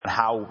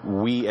how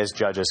we as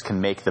judges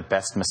can make the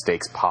best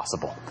mistakes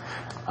possible.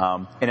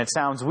 And it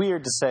sounds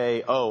weird to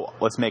say, oh,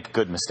 let's make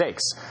good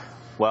mistakes.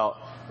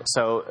 Well,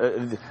 so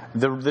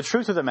the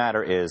truth of the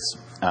matter is,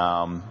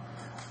 and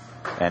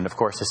of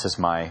course this is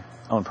my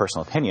own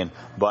personal opinion,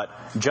 but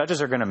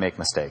judges are going to make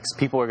mistakes.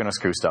 People are going to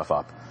screw stuff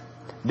up.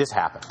 This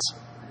happens.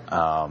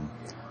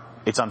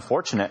 It's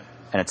unfortunate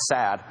and it's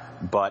sad,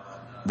 but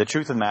the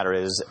truth of the matter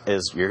is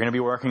you're going to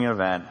be working an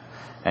event,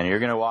 and you're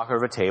going to walk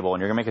over a table, and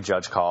you're going to make a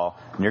judge call,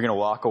 and you're going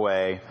to walk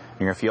away, and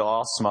you're going to feel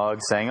all smug,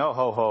 saying, oh,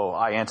 ho, ho,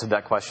 I answered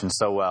that question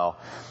so well.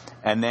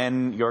 And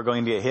then you're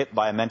going to get hit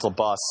by a mental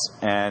bus,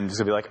 and it's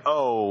going to be like,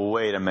 oh,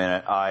 wait a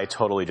minute, I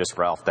totally just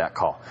Ralphed that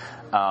call.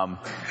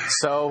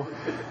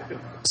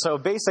 So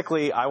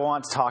basically, I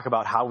want to talk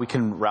about how we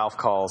can Ralph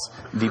calls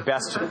to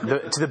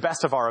the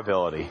best of our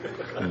ability.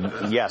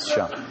 Yes,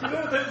 Sean.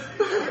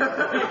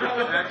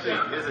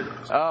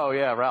 Oh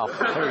yeah, Ralph.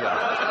 There we go.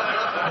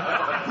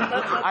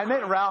 I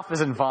meant Ralph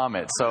as in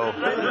vomit. So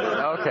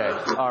okay,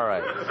 all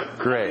right,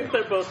 great. I think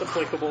they're both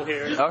applicable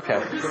here.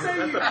 Okay.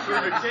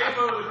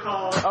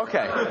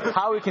 Okay,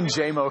 how we can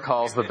JMO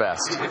calls the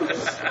best.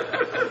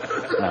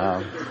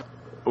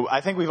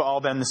 I think we've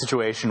all been in the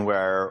situation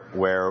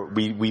where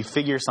we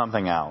figure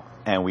something out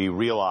and we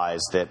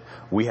realize that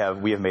we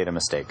have made a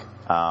mistake.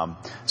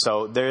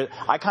 So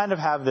I kind of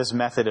have this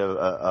method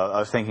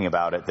of thinking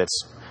about it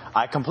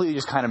I completely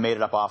just kind of made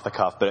it up off the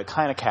cuff, but it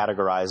kind of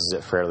categorizes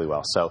it fairly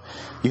well. So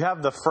you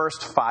have the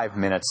first 5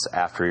 minutes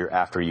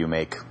after you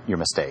make your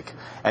mistake.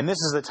 And this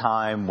is the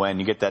time when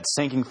you get that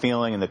sinking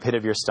feeling in the pit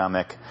of your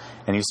stomach,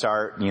 and you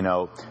start,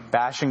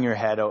 bashing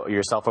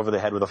yourself over the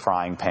head with a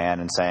frying pan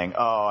and saying,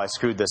 oh, I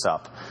screwed this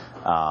up.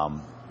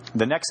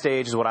 The next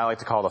stage is what I like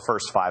to call the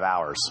first 5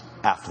 hours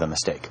after the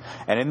mistake.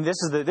 And this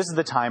is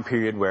the time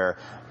period where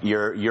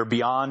you're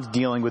beyond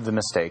dealing with the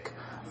mistake.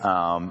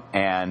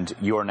 And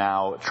you're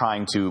now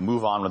trying to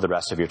move on with the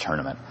rest of your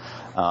tournament.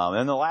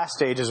 And the last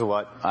stage is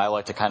what I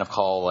like to kind of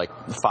call like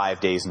 5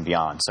 days and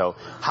beyond. So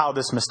how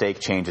this mistake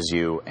changes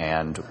you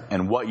and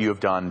what you have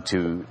done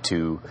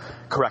to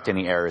correct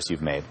any errors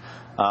you've made.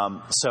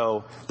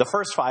 So the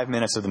first 5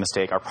 minutes of the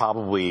mistake are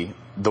probably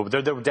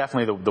they're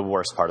definitely the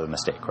worst part of the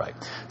mistake, right?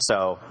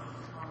 So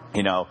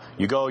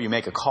you go, you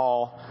make a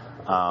call.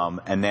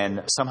 And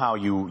then somehow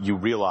you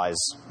realize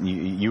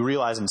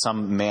in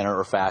some manner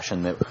or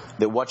fashion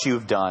that what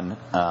you've done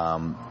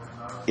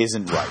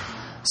isn't right.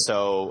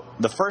 So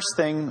the first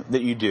thing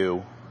that you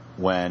do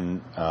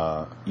when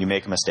you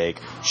make a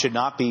mistake should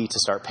not be to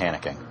start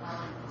panicking,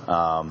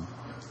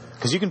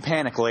 because you can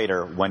panic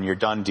later when you're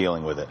done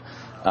dealing with it.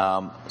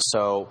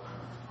 So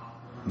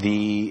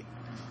you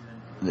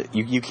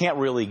can't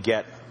really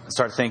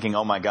start thinking,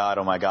 oh my God,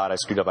 I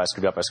screwed up.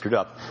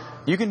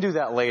 You can do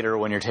that later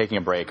when you're taking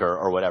a break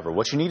or whatever.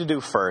 What you need to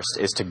do first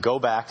is to go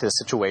back to the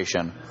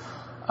situation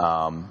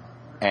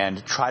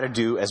and try to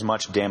do as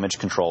much damage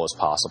control as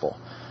possible.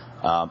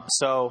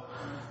 So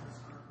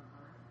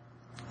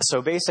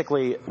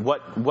basically,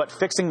 what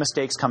fixing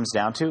mistakes comes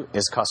down to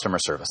is customer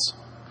service.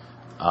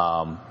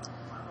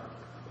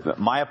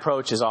 My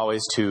approach is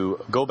always to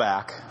go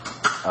back,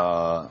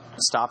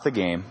 stop the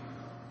game,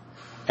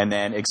 and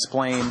then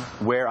explain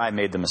where I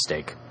made the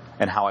mistake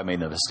and how I made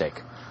the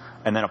mistake,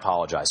 and then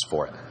apologize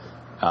for it.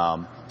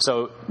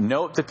 So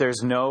note that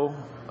there's no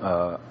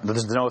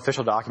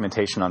official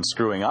documentation on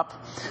screwing up,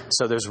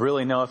 so there's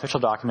really no official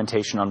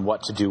documentation on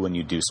what to do when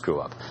you do screw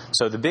up.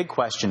 So the big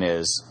question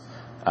is,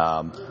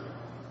 how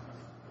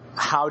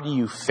do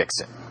you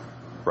fix it,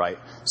 right?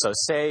 So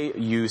say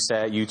you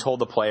told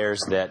the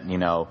players that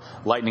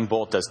lightning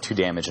bolt does 2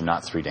 damage and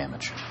not 3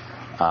 damage,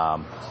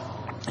 and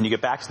you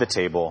get back to the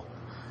table.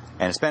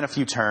 And it's been a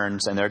few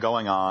turns, and they're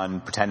going on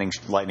pretending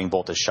lightning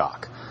bolt is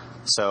shock.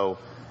 So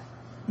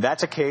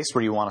that's a case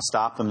where you want to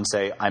stop them and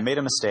say, I made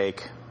a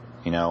mistake.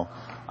 I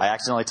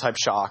accidentally typed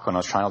shock when I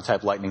was trying to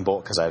type lightning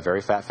bolt because I have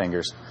very fat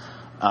fingers.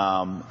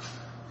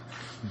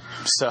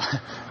 So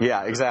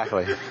yeah,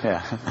 exactly.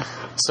 Yeah.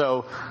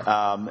 So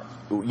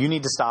you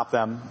need to stop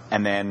them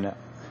and then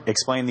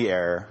explain the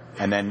error,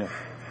 and then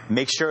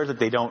make sure that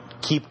they don't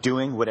keep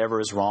doing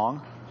whatever is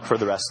wrong for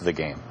the rest of the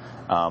game.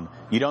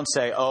 You don't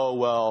say, oh,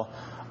 well,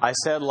 I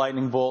said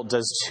lightning bolt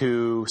does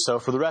 2, so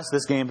for the rest of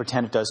this game,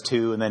 pretend it does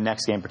 2, and then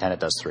next game, pretend it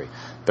does 3.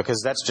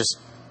 Because that's just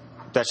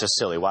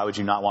silly. Why would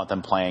you not want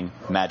them playing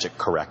Magic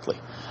correctly?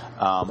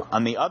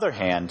 On the other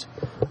hand,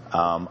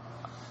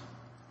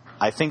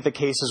 I think the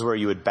cases where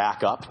you would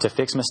back up to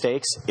fix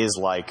mistakes is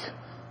like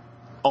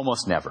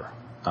almost never.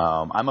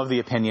 I'm of the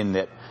opinion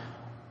that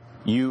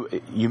you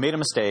made a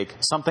mistake,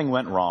 something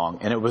went wrong,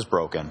 and it was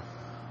broken.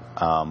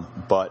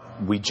 But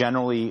we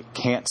generally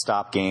can't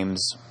stop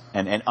games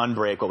and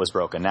unbreak what was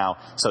broken. Now,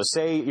 so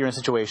say you're in a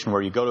situation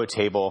where you go to a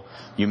table,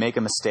 you make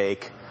a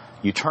mistake,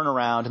 you turn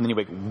around, and then you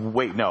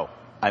wait, no,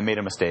 I made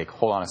a mistake.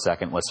 Hold on a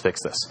second, let's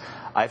fix this.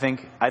 I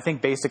think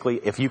basically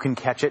if you can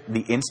catch it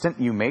the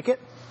instant you make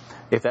it,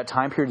 if that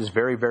time period is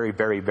very, very,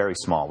 very, very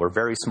small, where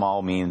very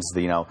small means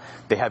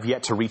they have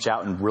yet to reach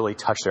out and really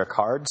touch their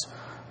cards,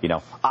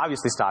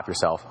 obviously stop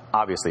yourself,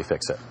 obviously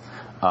fix it.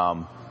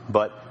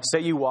 But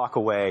say you walk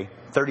away,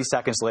 30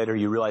 seconds later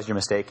you realize your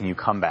mistake and you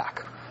come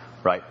back,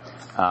 right?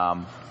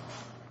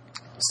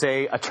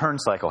 Say a turn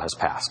cycle has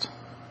passed.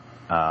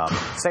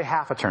 Say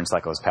half a turn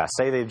cycle has passed.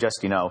 Say they've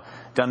just,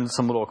 done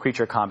some little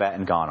creature combat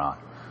and gone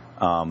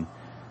on.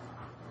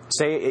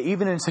 Say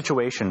even in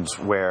situations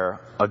where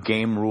a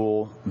game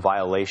rule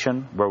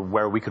violation,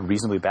 where we could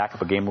reasonably back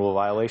up a game rule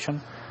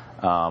violation,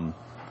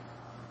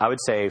 I would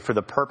say for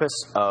the purpose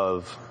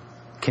of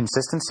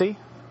consistency,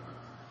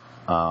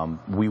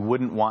 we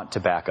wouldn't want to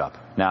back up.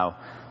 Now,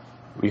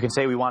 you can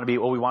say we want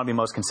to be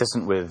most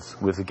consistent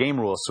with the game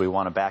rules, so we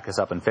want to back this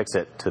up and fix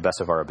it to the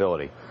best of our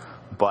ability.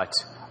 But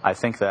I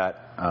think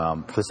that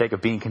for the sake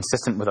of being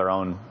consistent with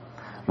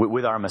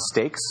our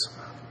mistakes,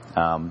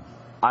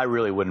 I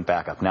really wouldn't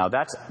back up. Now,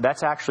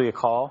 that's actually a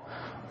call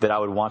that I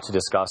would want to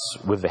discuss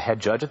with the head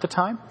judge at the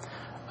time,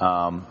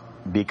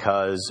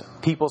 because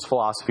people's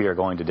philosophy are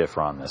going to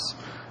differ on this.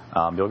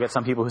 You'll get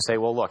some people who say,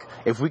 well, look,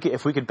 if we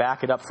could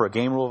back it up for a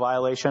game rule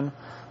violation,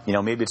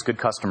 maybe it's good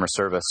customer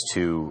service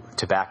to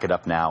back it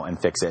up now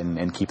and fix it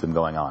and keep them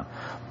going on.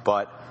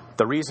 But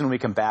the reason we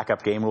can back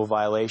up game rule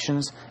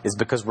violations is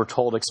because we're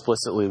told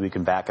explicitly we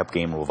can back up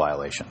game rule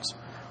violations.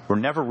 We're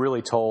never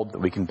really told that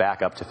we can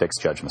back up to fix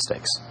judge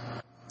mistakes.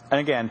 And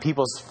again,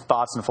 people's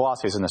thoughts and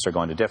philosophies in this are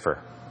going to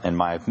differ. And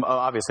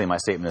obviously my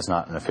statement is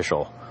not an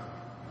official,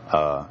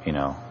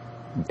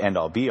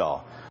 end-all,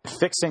 be-all.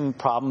 Fixing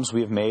problems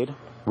we have made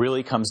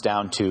really comes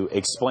down to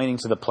explaining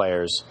to the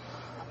players,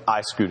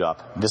 I screwed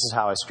up. This is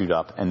how I screwed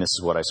up, and this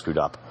is what I screwed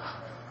up.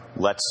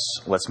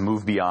 Let's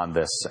move beyond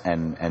this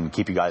and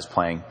keep you guys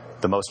playing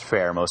the most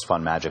fair, most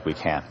fun Magic we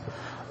can.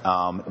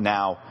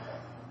 Now,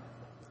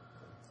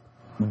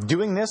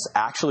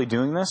 actually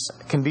doing this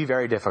can be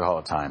very difficult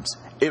at times.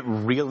 It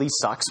really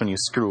sucks when you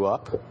screw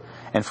up,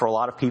 and for a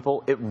lot of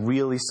people, it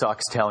really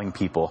sucks telling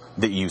people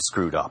that you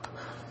screwed up.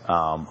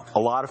 A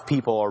lot of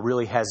people are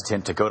really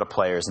hesitant to go to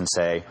players and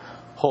say,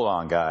 hold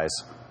on, guys,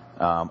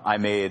 I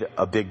made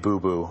a big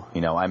boo-boo,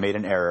 I made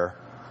an error.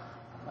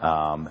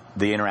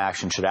 The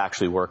interaction should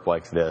actually work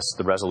like this.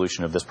 The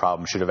resolution of this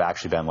problem should have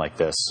actually been like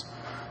this.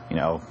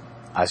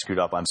 I screwed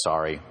up, I'm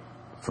sorry.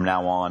 From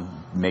now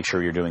on, make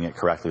sure you're doing it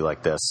correctly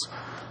like this.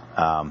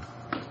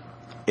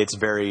 It's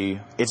very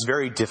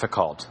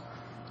difficult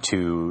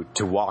to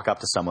walk up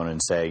to someone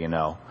and say,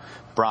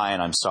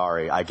 Brian, I'm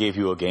sorry, I gave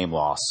you a game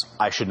loss.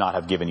 I should not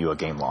have given you a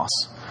game loss.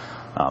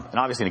 And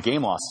obviously in a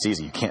game loss, it's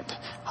easy. You can't.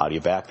 How do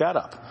you back that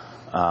up?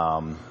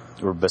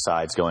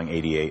 Besides going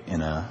 88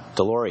 in a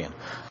DeLorean.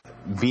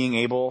 Being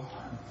able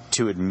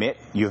to admit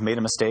you've made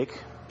a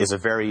mistake is a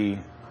very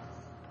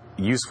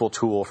useful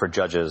tool for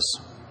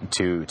judges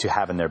to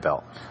have in their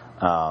belt.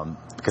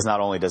 Because not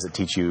only does it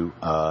teach you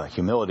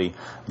humility,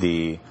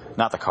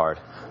 not the card,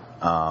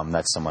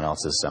 that's someone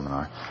else's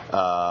seminar,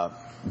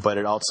 but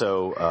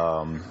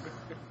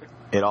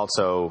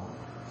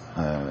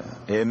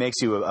it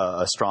makes you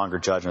a stronger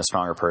judge and a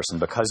stronger person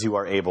because you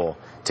are able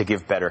to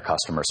give better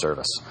customer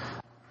service.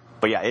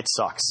 But yeah, it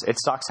sucks. It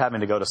sucks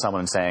having to go to someone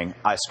and saying,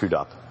 I screwed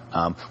up.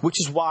 Which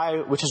is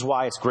why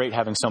it's great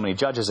having so many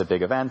judges at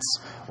big events,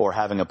 or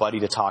having a buddy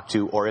to talk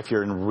to, or if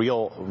you're in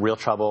real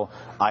trouble,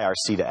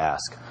 IRC to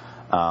ask.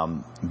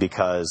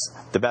 Because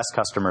the best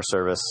customer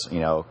service,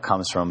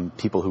 comes from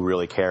people who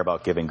really care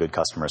about giving good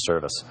customer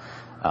service.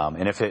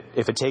 And if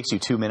it takes you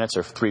 2 minutes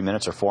or 3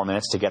 minutes or 4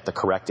 minutes to get the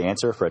correct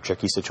answer for a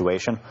tricky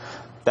situation,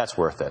 that's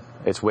worth it.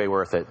 It's way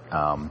worth it,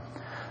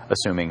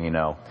 assuming,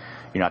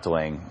 you're not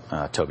delaying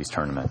Toby's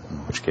tournament, in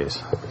which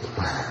case.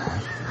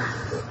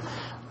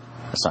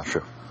 That's not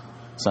true.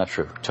 It's not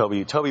true.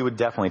 Toby would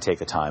definitely take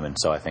the time, and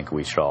so I think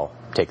we should all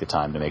take the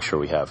time to make sure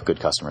we have good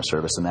customer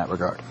service in that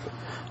regard.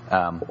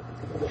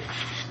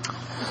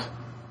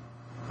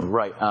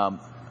 Right.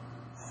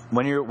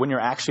 When you're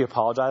actually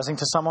apologizing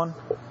to someone,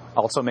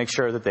 also make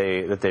sure that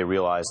they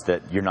realize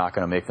that you're not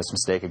going to make this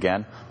mistake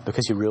again,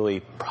 because you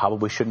really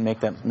probably shouldn't make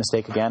that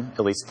mistake again,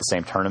 at least at the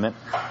same tournament.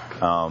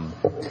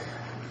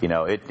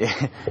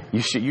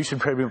 You should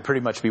pretty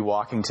much be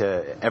walking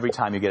to, every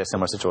time you get a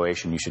similar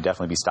situation, you should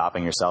definitely be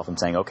stopping yourself and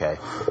saying, okay,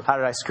 how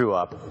did I screw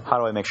up? How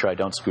do I make sure I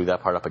don't screw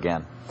that part up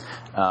again?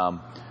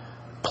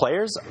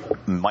 Players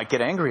might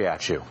get angry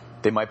at you.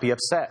 They might be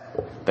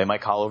upset. They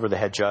might call over the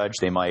head judge.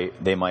 They might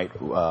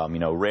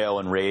rail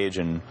and rage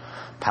and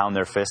pound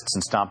their fists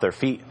and stomp their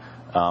feet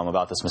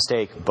about this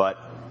mistake. But,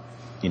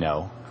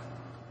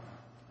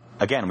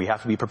 again, we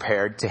have to be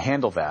prepared to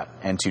handle that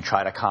and to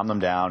try to calm them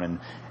down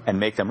and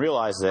make them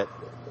realize that,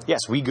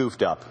 yes, we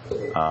goofed up,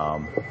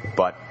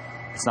 but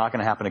it's not going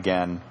to happen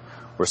again.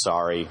 We're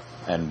sorry,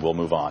 and we'll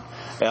move on.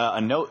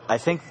 A note: I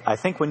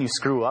think when you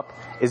screw up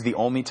is the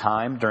only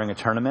time during a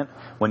tournament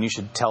when you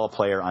should tell a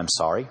player, "I'm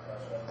sorry."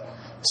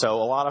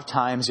 So a lot of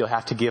times you'll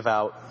have to give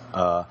out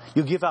a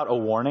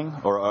warning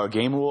or a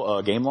game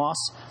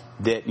loss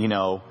that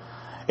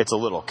it's a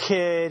little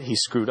kid. He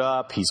screwed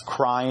up. He's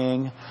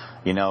crying.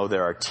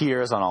 There are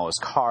tears on all his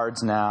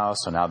cards now.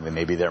 So now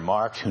maybe they're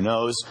marked. Who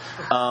knows?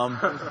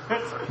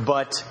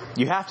 But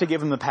you have to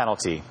give him the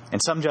penalty.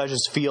 And some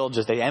judges feel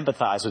they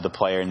empathize with the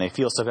player and they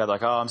feel so bad,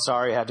 like, oh, I'm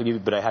sorry, I have to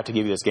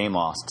give you this game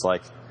loss. It's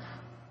like,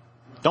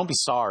 don't be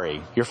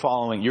sorry.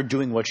 You're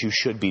doing what you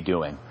should be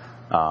doing.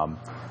 You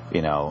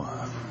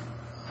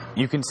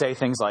can say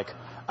things like,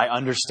 I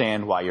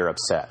understand why you're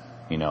upset.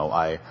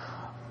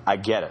 I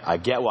get it. I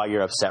get why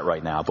you're upset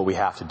right now, but we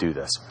have to do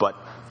this. But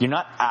you're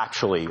not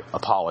actually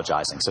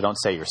apologizing, so don't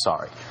say you're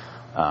sorry.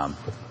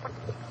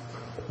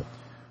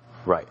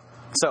 Right.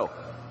 So,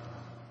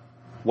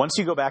 once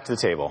you go back to the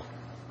table,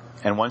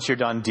 and once you're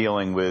done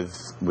dealing with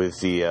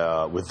the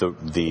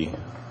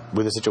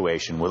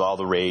situation, with all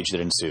the rage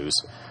that ensues,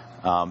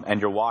 and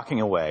you're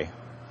walking away,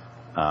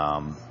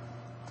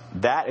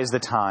 that is the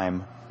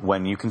time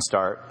when you can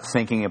start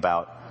thinking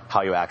about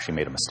how you actually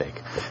made a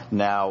mistake.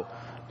 Now,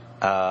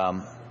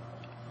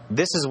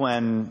 this is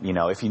when,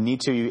 if you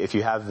need to, if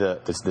you have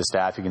the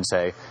staff, you can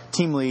say,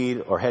 team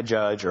lead or head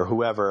judge or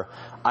whoever,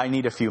 I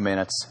need a few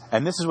minutes.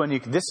 And this is when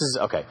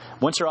okay.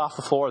 Once you're off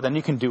the floor, then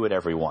you can do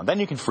whatever you want.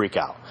 Then you can freak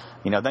out.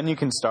 Then you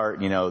can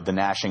start, the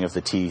gnashing of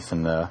the teeth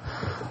and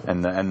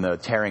the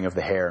tearing of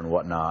the hair and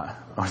whatnot.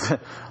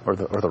 Or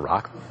the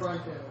rock.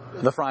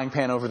 The frying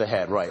pan over the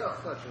head, right.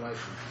 Self-flagellation.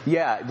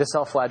 Yeah, the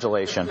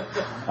self-flagellation.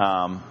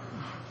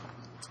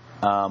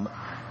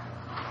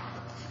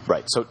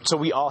 Right. So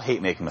we all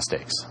hate making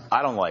mistakes.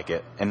 I don't like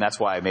it, and that's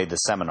why I made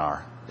this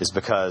seminar, is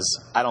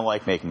because I don't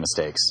like making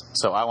mistakes.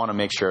 So I want to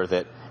make sure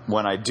that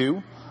when I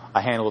do,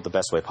 I handle it the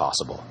best way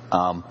possible.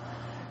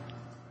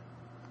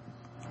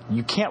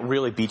 You can't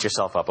really beat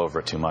yourself up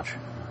over it too much.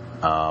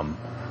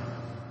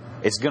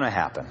 It's going to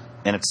happen,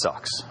 and it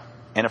sucks,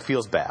 and it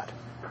feels bad,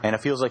 and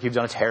it feels like you've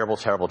done a terrible,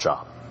 terrible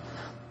job.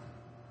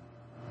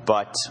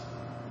 But,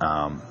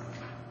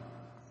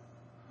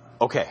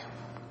 okay,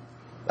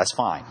 that's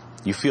fine.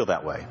 You feel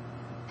that way.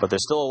 But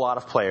there's still a lot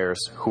of players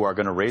who are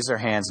going to raise their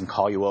hands and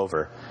call you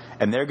over,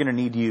 and they're going to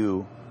need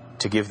you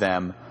to give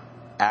them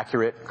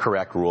accurate,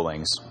 correct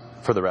rulings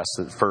for the rest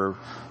of for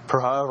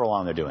however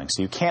long they're doing.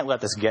 So you can't let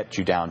this get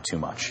you down too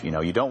much.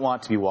 You don't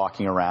want to be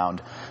walking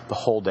around the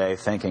whole day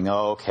thinking,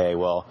 oh, okay,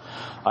 well,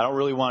 I don't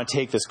really want to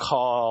take this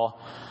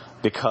call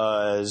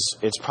because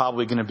it's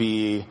probably going to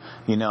be,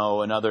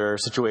 another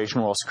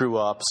situation where I'll screw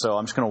up, so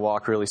I'm just going to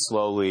walk really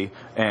slowly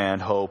and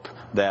hope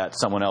that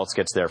someone else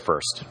gets there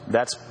first.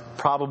 That's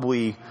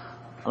probably,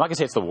 I'm not going to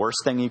say it's the worst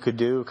thing you could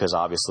do, because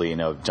obviously,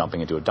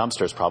 jumping into a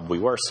dumpster is probably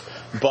worse,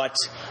 but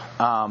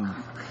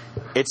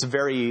that's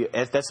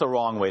the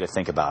wrong way to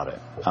think about it.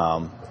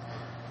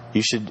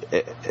 You should,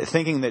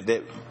 thinking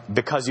that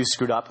because you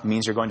screwed up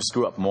means you're going to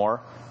screw up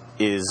more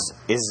is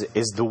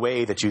the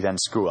way that you then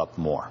screw up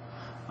more.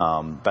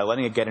 By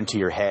letting it get into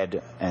your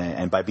head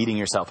and by beating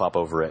yourself up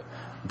over it,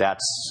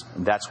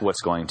 that's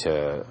what's going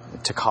to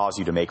cause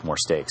you to make more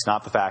mistakes.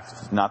 Not the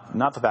fact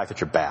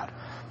that you're bad,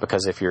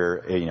 because if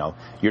you're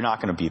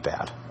not going to be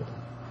bad.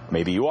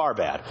 Maybe you are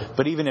bad,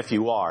 but even if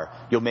you are,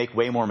 you'll make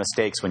way more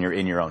mistakes when you're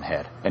in your own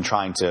head and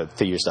trying to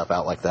figure stuff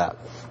out like that.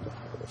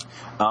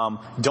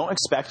 Don't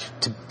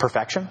expect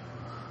perfection.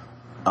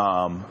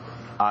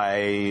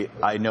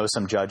 I know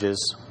some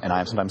judges, and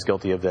I'm sometimes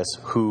guilty of this,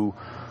 who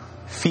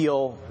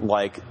feel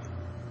like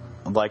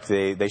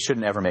they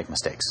shouldn't ever make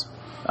mistakes.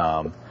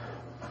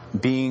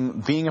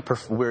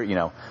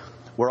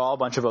 We're all a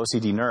bunch of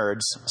OCD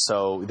nerds,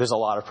 so there's a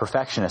lot of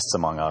perfectionists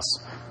among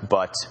us,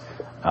 but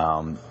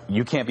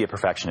you can't be a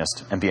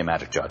perfectionist and be a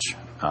magic judge,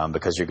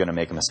 because you're going to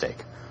make a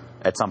mistake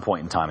at some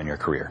point in time in your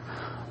career.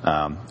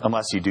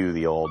 Unless you do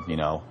the old, I'm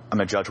going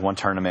to judge one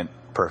tournament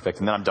perfect,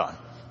 and then I'm done.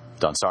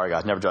 Done. Sorry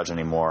guys, never judge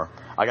anymore.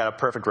 I got a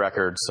perfect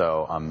record,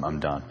 so I'm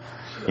done.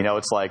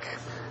 It's like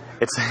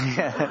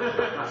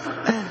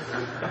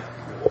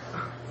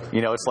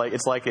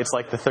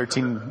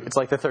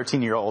the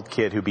 13-year-old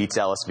kid who beats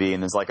LSV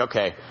and is like,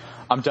 okay,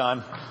 I'm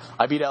done.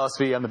 I beat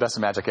LSV. I'm the best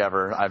at Magic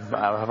ever. I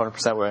have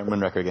 100% win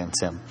record against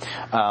him.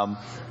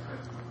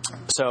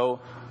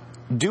 So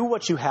do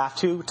what you have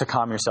to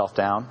calm yourself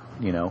down.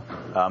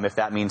 If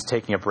that means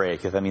taking a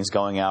break, if that means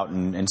going out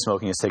and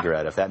smoking a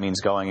cigarette, if that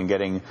means going and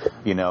getting,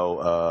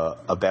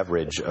 a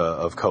beverage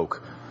of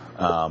Coke.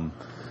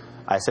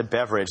 I said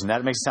beverage, and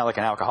that makes it sound like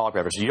an alcoholic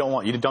beverage. You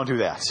don't do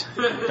that.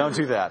 Don't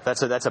do that.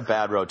 That's a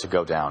bad road to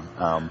go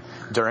down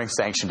during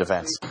sanctioned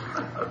events.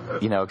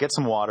 Get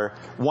some water.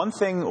 One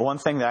thing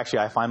that actually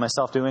I find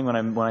myself doing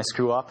when I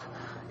screw up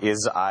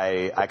is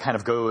I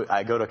go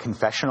to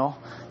confessional.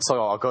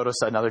 So I'll go to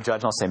another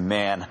judge and I'll say,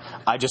 man,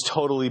 I just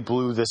totally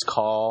blew this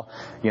call.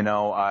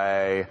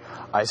 I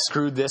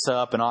screwed this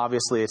up, and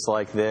obviously it's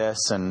like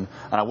this, and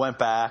I went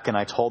back and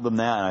I told them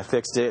that and I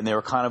fixed it, and they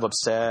were kind of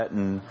upset,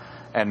 and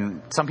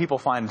some people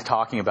find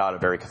talking about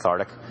it very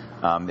cathartic.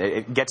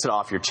 It gets it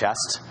off your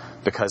chest,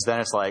 because then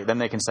it's like, then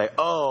they can say,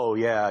 oh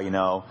yeah,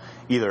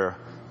 either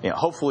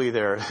hopefully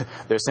they're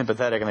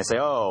sympathetic and they say,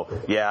 oh,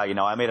 yeah,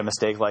 I made a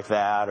mistake like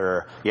that,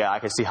 or yeah, I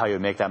could see how you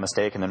would make that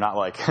mistake, and they're not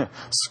like,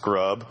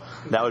 scrub.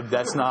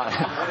 That's not.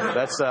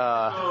 That's.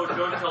 Oh,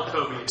 don't tell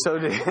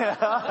Toby.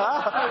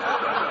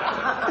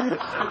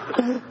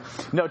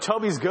 No,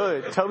 Toby's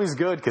good. Toby's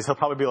good because he'll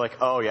probably be like,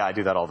 oh yeah, I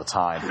do that all the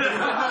time.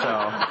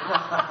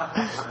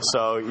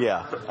 So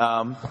yeah.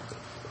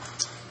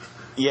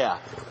 Yeah.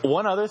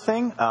 One other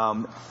thing.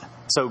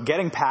 So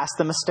getting past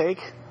the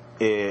mistake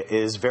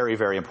is very,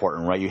 very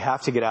important, right? You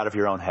have to get out of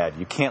your own head.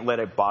 You can't let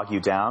it bog you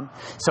down.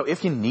 So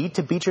if you need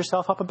to beat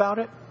yourself up about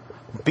it,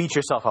 beat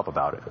yourself up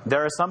about it.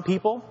 There are some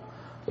people,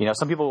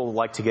 some people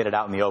like to get it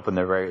out in the open.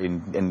 They're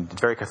and it's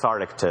very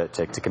cathartic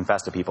to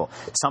confess to people.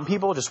 Some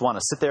people just want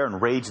to sit there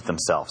and rage at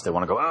themselves. They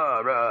want to go,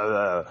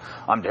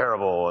 I'm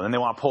terrible, and then they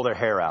want to pull their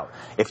hair out.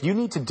 If you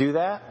need to do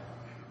that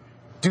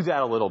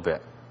a little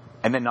bit,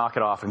 and then knock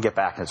it off and get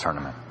back in the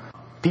tournament.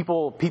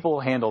 People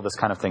handle this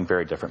kind of thing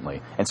very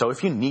differently. And so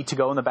if you need to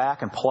go in the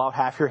back and pull out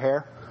half your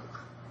hair,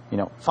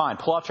 fine,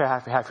 pull out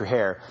half your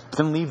hair, but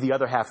then leave the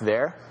other half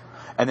there,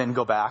 and then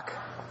go back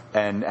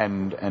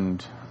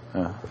and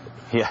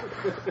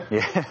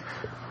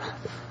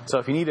So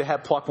if you need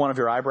to pluck one of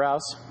your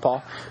eyebrows,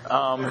 Paul,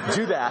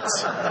 do that,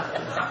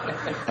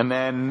 and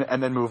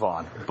then move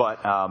on. But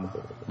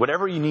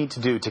whatever you need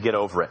to do to get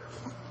over it,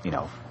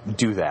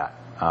 do that.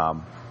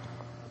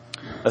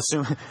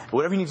 Assume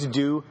whatever you need to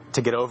do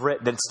to get over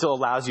it that it still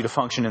allows you to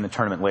function in the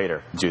tournament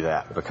later. Do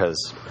that,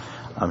 because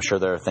I'm sure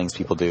there are things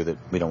people do that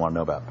we don't want to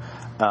know about.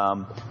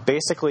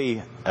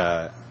 Basically,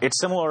 it's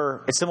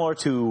similar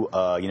to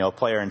a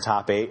player in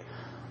top 8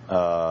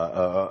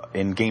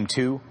 in game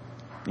 2,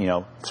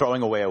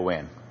 throwing away a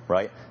win.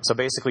 Right? So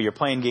basically you're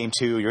playing game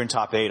 2, you're in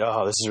top 8,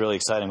 oh, this is really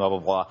exciting, blah, blah,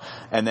 blah.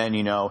 And then,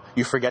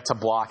 you forget to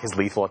block his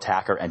lethal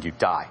attacker and you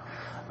die.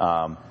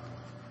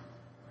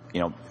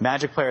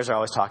 Magic players are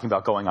always talking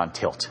about going on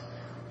tilt,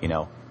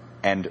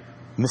 and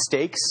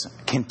mistakes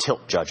can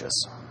tilt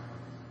judges.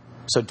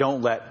 So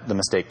don't let the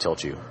mistake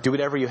tilt you. Do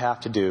whatever you have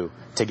to do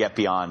to get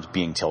beyond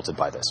being tilted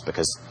by this,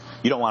 because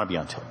you don't want to be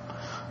on tilt.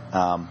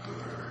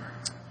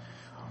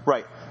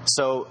 Right.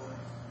 So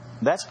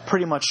that's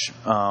pretty much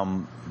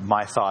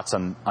my thoughts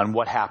on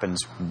what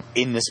happens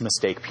in this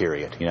mistake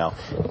period.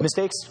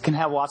 Mistakes can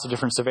have lots of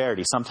different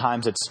severity.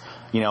 Sometimes it's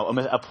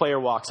a player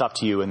walks up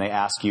to you and they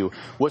ask you,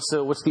 what's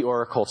the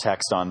oracle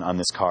text on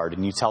this card,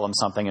 and you tell them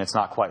something and it's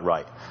not quite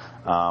right.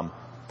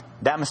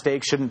 That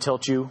mistake shouldn't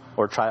tilt you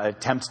or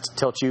attempt to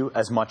tilt you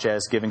as much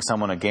as giving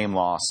someone a game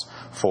loss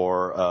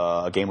for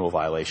a game rule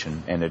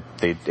violation, and it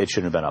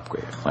shouldn't have been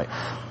upgraded. Right?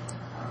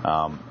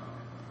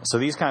 So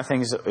these kind of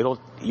things,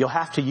 you'll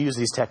have to use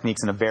these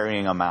techniques in a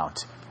varying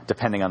amount,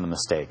 depending on the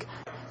mistake.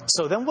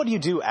 So then what do you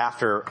do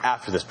after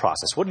this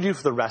process? What do you do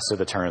for the rest of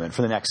the tournament,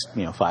 for the next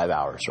 5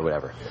 hours or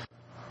whatever?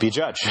 Be a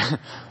judge.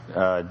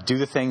 Do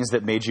the things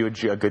that made you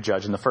a good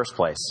judge in the first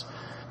place.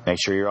 Make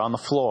sure you're on the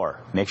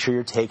floor. Make sure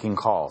you're taking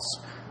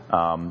calls.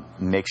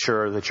 Make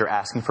sure that you're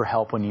asking for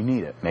help when you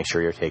need it. Make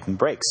sure you're taking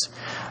breaks.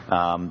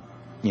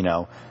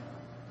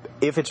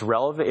 If it's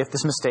relevant, if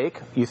this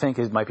mistake you think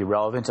it might be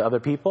relevant to other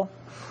people,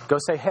 go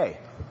say, hey,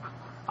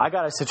 I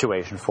got a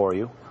situation for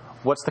you.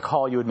 What's the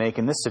call you would make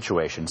in this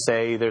situation?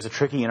 Say there's a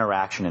tricky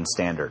interaction in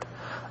standard,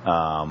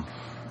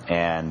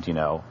 and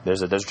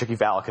there's a tricky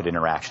Valakut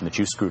interaction that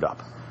you screwed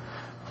up.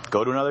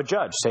 Go to another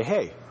judge. Say,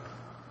 hey,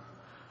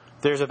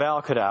 there's a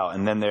Valakut out,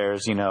 and then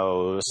there's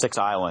 6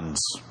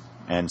 islands,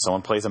 and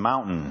someone plays a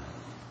mountain.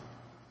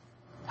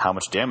 How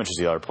much damage does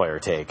the other player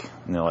take?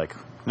 And they're like,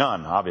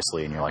 none,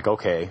 obviously. And you're like,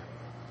 okay.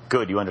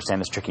 Good, you understand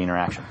this tricky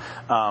interaction.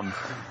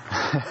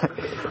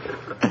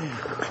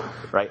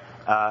 Right?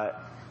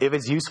 If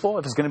it's useful,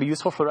 if it's going to be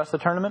useful for the rest of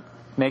the tournament,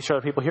 make sure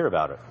that people hear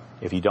about it.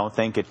 If you don't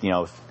think it,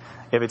 if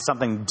it's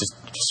something just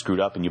screwed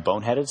up and you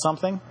boneheaded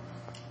something,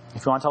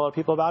 if you want to tell other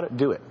people about it,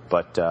 do it.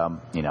 But,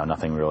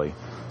 nothing really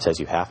says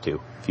you have to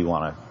if you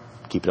want to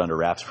keep it under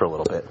wraps for a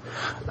little bit.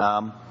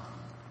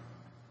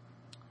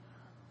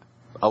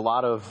 A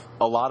lot of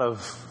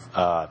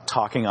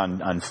talking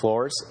on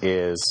floors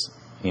is,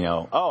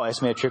 I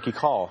just made a tricky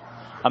call.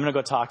 I'm going to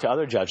go talk to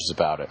other judges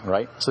about it,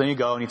 right? So then you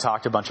go and you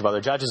talk to a bunch of other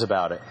judges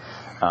about it.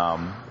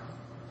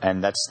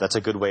 And that's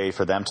a good way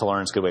for them to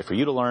learn. It's a good way for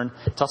you to learn.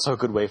 It's also a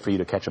good way for you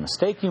to catch a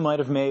mistake you might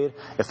have made.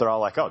 If they're all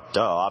like, oh,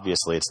 duh,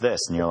 obviously it's this.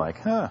 And you're like,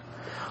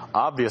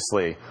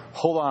 obviously,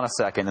 hold on a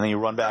second. And then you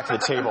run back to the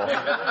table.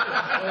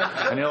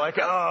 And you're like,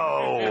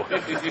 oh,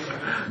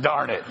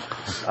 darn it.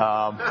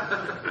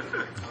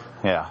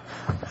 Yeah.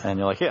 And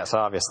you're like, yes,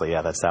 obviously,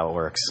 yeah, that's how it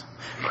works.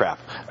 Crap.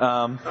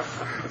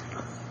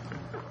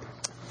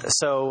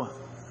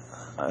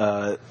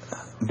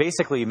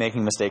 Basically,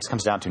 making mistakes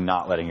comes down to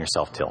not letting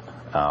yourself tilt.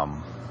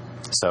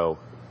 So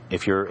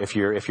if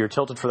you're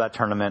tilted for that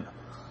tournament,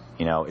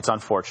 it's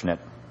unfortunate,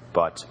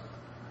 but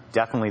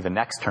definitely the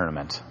next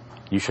tournament,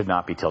 you should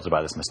not be tilted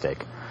by this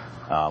mistake.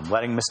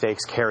 Letting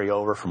mistakes carry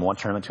over from one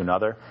tournament to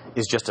another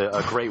is just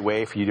a great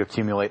way for you to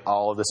accumulate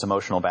all of this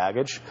emotional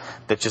baggage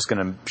that's just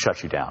going to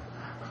shut you down.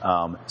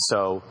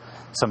 So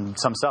some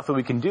stuff that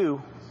we can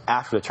do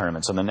after the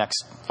tournament, so in the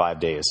next 5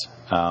 days,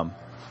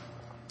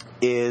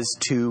 is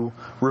to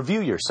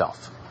review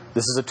yourself.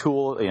 This is a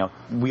tool,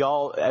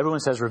 everyone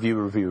says review,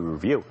 review,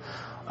 review.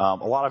 A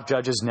lot of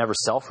judges never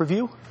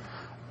self-review,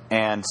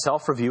 and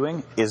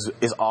self-reviewing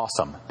is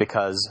awesome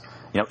because,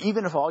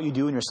 even if all you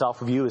do in your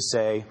self-review is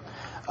say,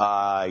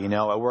 I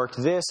worked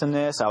this and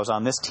this, I was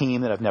on this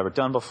team that I've never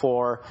done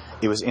before,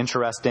 it was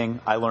interesting,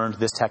 I learned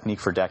this technique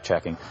for deck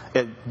checking.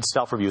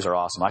 Self-reviews are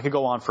awesome. I could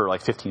go on for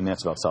like 15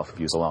 minutes about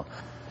self-reviews alone.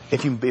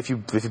 If you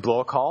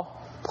blow a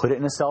call, put it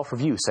in a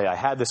self-review. Say, I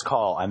had this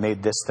call, I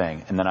made this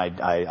thing, and then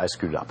I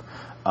screwed it up.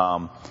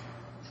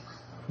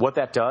 What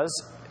that does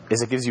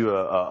is it gives you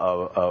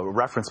a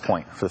reference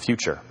point for the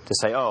future to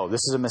say, oh,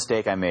 this is a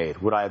mistake I made.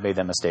 Would I have made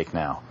that mistake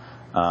now?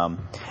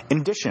 In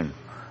addition,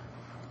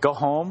 go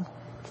home,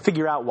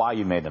 figure out why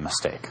you made the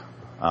mistake.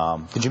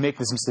 Did you make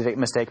this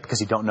mistake because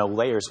you don't know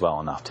layers well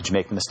enough? Did you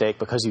make the mistake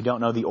because you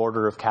don't know the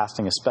order of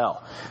casting a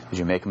spell? Did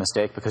you make a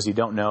mistake because you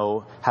don't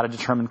know how to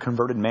determine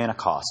converted mana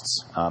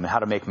costs and how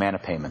to make mana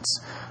payments?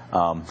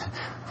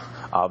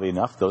 Oddly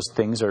enough, those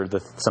things are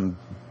some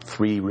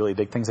 3 really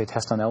big things they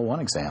test on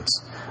L1 exams.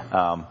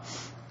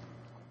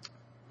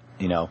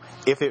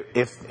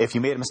 If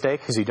you made a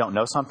mistake because you don't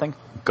know something,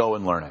 go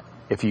and learn it.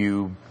 If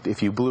you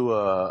blew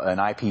an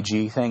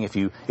IPG thing, if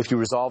you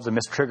resolved a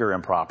missed trigger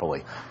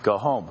improperly, go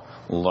home,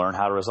 learn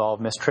how to resolve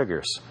missed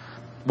triggers.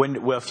 When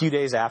a few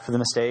days after the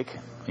mistake,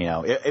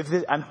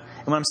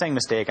 when I'm saying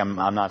mistake,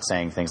 I'm not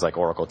saying things like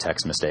Oracle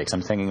text mistakes.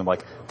 I'm thinking of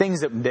like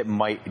things that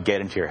might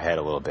get into your head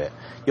a little bit.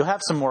 You'll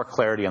have some more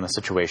clarity on the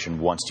situation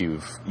once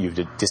you've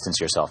distanced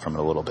yourself from it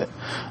a little bit.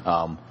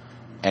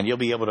 And you'll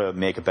be able to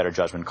make a better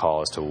judgment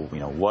call as to,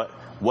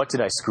 what did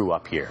I screw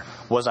up here?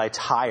 Was I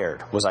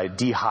tired? Was I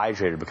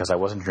dehydrated because I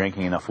wasn't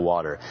drinking enough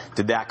water?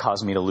 Did that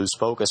cause me to lose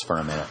focus for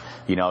a minute?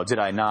 Did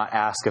I not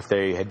ask if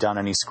they had done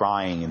any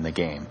scrying in the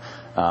game?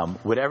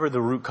 Whatever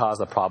the root cause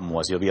of the problem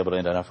was, you'll be able to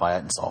identify it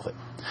and solve it.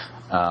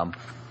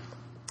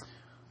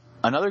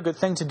 Another good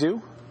thing to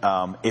do,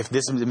 if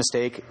this is a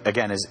mistake,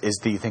 again, is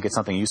do you think it's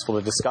something useful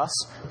to discuss?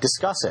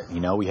 Discuss it.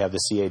 We have the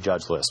CA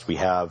judge list. We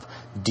have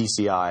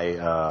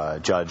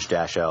DCI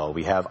judge-L.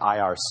 We have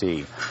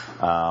IRC.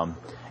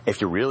 If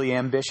you're really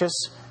ambitious,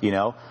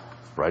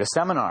 write a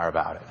seminar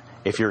about it.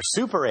 If you're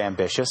super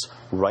ambitious,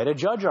 write a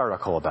judge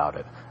article about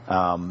it.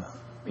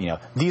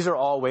 These are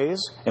all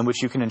ways in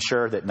which you can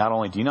ensure that not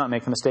only do you not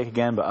make the mistake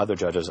again, but other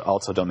judges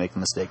also don't make the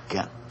mistake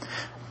again.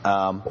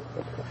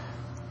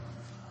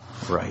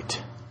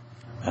 Right.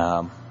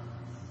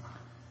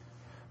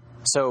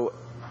 So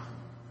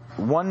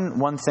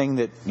one thing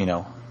that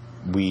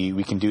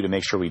we can do to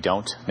make sure we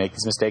don't make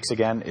these mistakes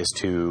again is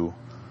to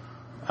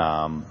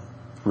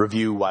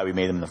review why we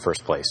made them in the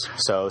first place.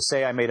 So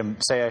say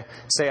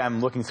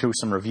I'm looking through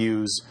some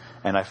reviews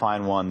and I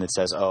find one that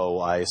says, oh,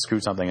 I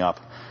screwed something up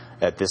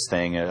at this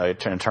thing a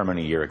tournament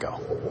a year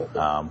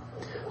ago.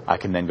 I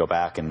can then go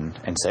back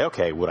and say,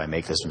 okay, would I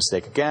make this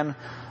mistake again?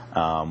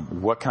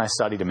 What can I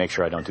study to make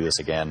sure I don't do this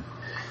again?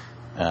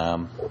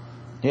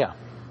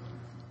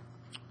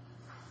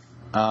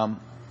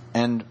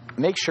 And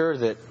make sure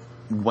that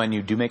when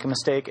you do make a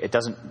mistake, it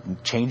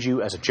doesn't change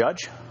you as a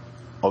judge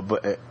for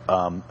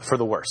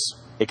the worse.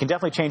 It can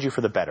definitely change you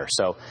for the better.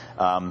 So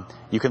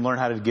you can learn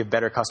how to give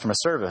better customer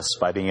service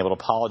by being able to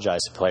apologize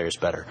to players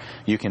better.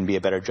 You can be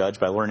a better judge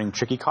by learning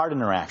tricky card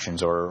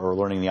interactions or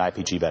learning the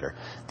IPG better.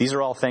 These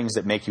are all things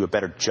that make you a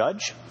better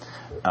judge.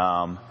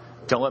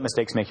 Don't let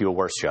mistakes make you a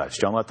worse judge.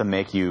 Don't let them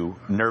make you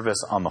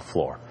nervous on the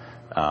floor.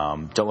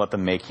 Don't let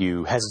them make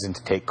you hesitant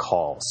to take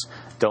calls.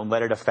 Don't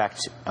let it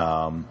affect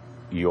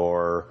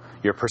your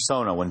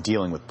persona when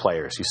dealing with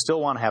players. You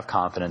still want to have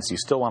confidence. You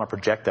still want to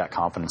project that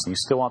confidence. And you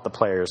still want the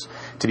players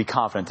to be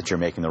confident that you're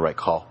making the right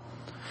call.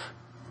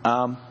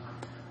 In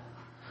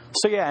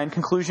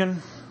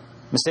conclusion,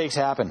 mistakes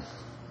happen.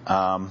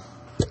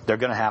 They're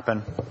going to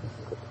happen,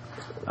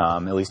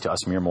 at least to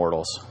us mere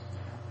mortals.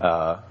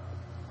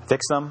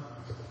 Fix them.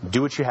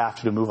 Do what you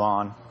have to move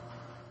on.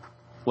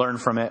 Learn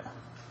from it.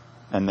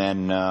 And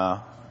then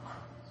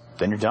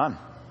you're done.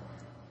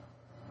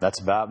 That's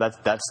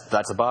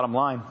the bottom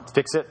line.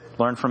 Fix it,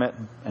 learn from it,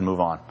 and move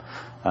on.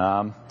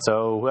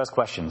 So who has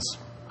questions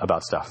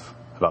about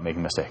about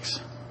making mistakes?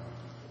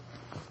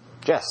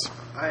 Jess.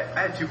 I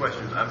had 2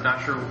 questions. I'm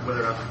not sure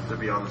whether or not they're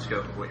beyond the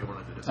scope of what you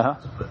wanted to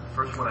discuss. But the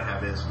first one I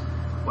have is,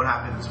 what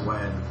happens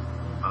when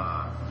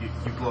you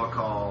blow a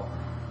call,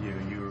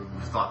 you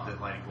thought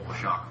that Lightning Bolt was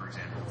shocked, for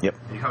example. Yep.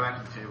 And you come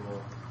back to the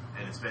table,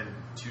 and it's been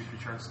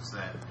 2-3 turns since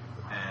then.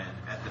 And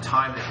at the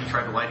time that he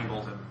tried to Lightning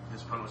Bolt him,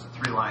 his opponent was at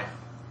 3 life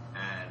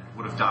and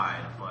would have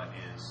died, but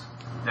is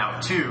now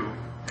at 2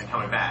 and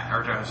coming back.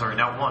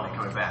 Now 1 and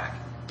coming back.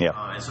 Yeah.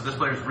 And so this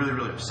player is really,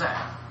 really upset.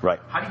 Right.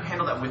 How do you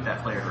handle that with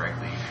that player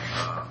directly?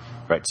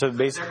 Right. So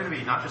they're going to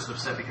be not just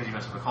upset because you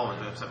messed up the call,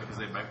 they're upset because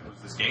they might lose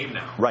this game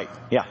now. Right.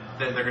 Yeah. And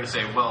then they're going to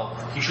say, well,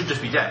 he should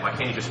just be dead. Why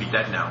can't he just be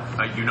dead now?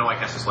 I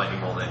cast this Lightning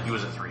Bolt and he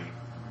was at 3.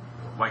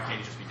 Why can't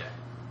he just be dead?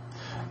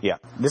 Yeah.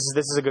 This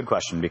is a good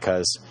question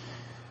because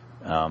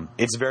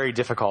it's very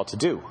difficult to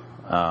do.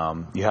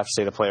 You have to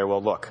say to the player,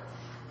 well, look,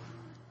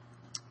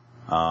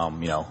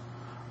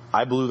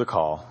 I blew the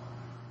call.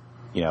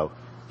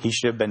 He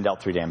should have been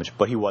dealt 3 damage,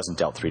 but he wasn't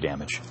dealt 3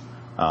 damage.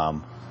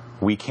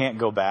 We can't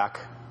go back,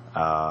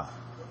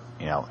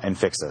 and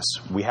fix this.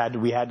 We had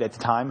at the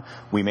time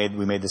we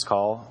made this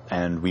call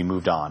and we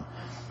moved on.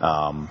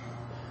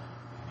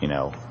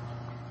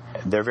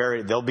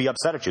 They'll be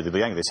upset at you. They'll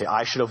be angry. They say,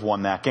 I should have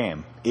won that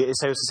game. It's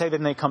to say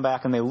then they come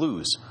back and they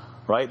lose,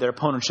 right? Their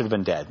opponent should have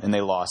been dead and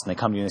they lost, and they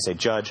come to you and they say,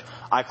 Judge,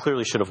 I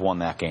clearly should have won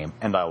that game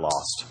and I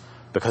lost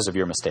because of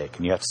your mistake.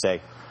 And you have to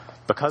say,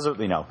 because of,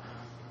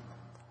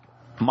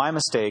 my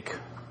mistake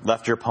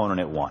left your opponent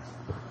at 1.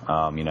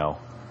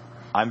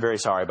 I'm very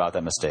sorry about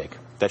that mistake.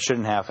 That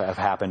shouldn't have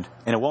happened,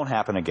 and it won't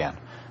happen again.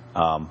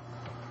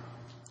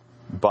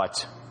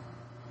 But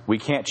we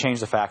can't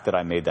change the fact that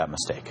I made that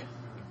mistake.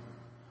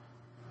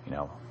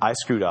 I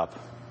screwed up,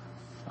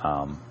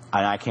 and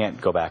I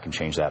can't go back and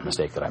change that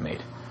mistake that I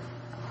made.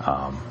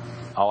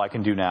 All I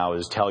can do now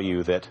is tell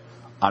you that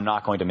I'm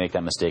not going to make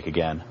that mistake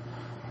again,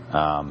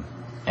 and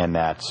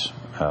that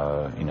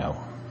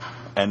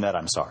and that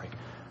I'm sorry.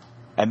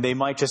 And they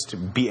might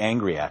just be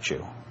angry at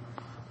you,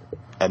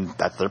 and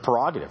that's their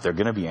prerogative. They're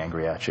going to be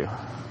angry at you.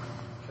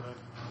 Can I?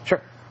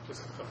 Sure.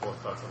 Just a couple of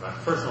thoughts on that.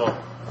 First of all,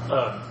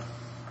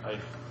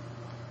 I'm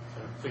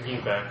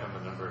thinking back on the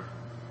number of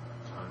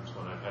times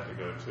when I've had to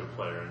go to a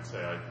player and say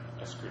I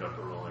screwed up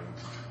a ruling,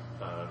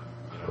 a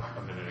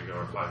minute ago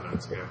or 5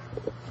 minutes ago,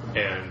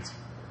 and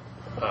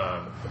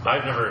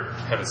I've never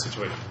had a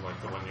situation like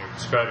the one you're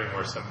describing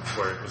where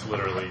it was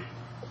literally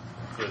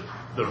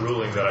the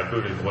ruling that I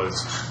booted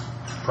was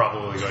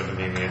probably going to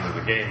mean the end of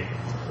the game.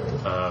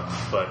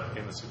 But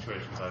in the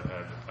situations I've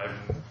had, I've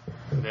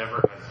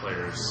never had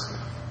players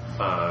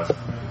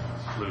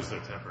lose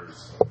their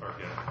tempers or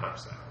get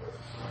upset.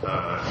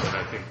 And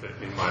I think that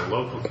in my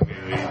local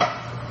community,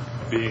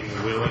 being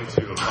willing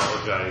to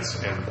apologize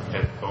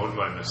and own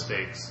my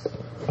mistakes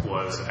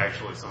was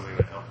actually something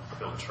that helped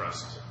build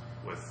trust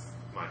with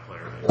my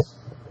player base.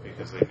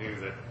 Because they knew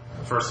that,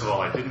 first of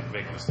all, I didn't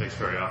make mistakes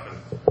very often,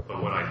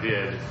 but when I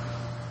did,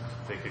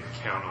 they could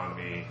count on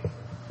me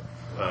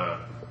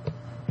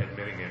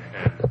admitting it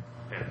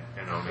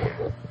and owning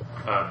it.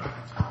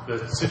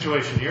 The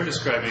situation you're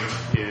describing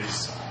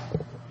is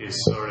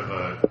sort of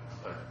a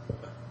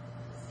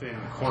thin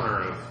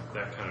corner of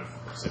that kind of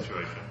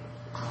situation.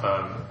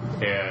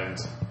 And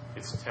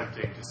it's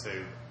tempting to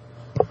say,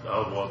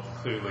 oh, well,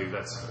 clearly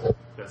that's the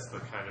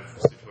kind of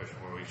situation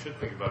where we should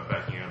think about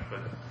backing up,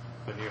 but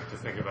then you have to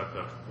think about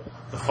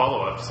the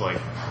follow-ups. Like,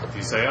 if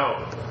you say,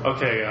 oh,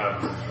 okay,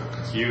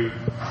 you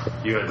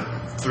had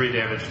 3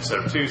 damage instead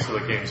of 2, so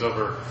the game's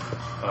over.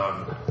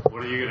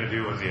 What are you going to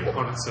do when the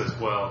opponent says,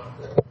 well,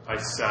 I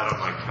sat on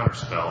my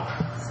counterspell?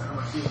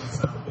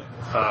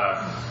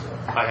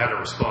 I had a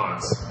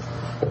response.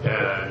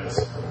 And,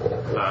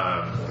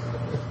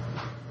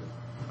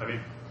 I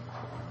mean,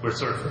 we're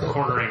sort of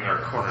cornering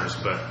our corners,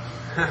 but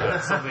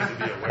that's something to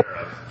be aware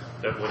of.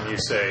 That when you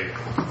say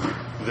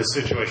the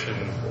situation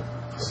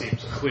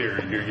seems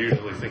clear, you're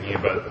usually thinking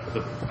about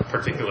the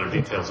particular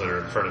details that are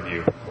in front of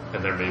you,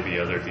 and there may be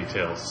other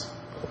details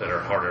that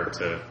are harder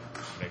to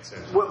make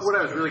sense. What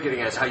I was really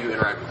getting at is how you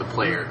interact with the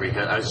player,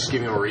 because I was just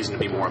giving them a reason to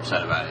be more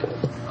upset about it,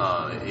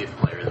 if the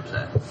player is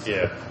upset.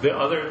 Yeah. The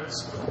other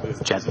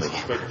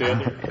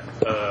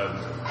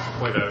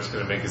point I was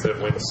going to make is that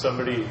when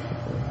somebody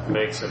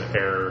makes an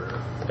error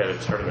at a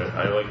tournament,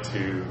 I like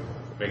to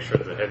make sure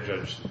the head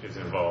judge is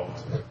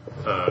involved.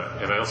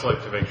 And I also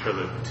like to make sure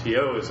that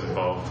TO is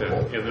involved.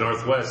 And in the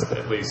Northwest,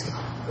 at least,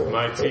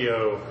 my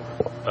TO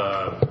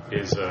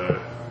is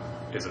a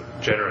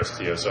generous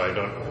TO, so I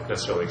don't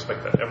necessarily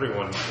expect that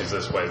everyone is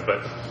this way.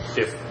 But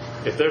if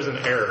there's an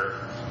error,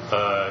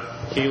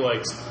 he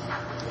likes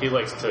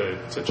to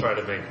try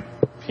to make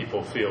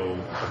people feel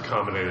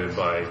accommodated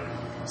by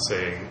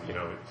saying,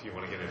 if you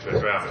want to get into a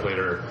draft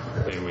later,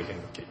 maybe we can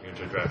get you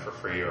into a draft for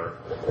free or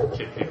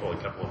give people a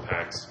couple of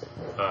packs.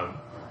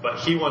 But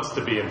he wants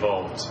to be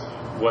involved,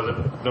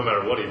 no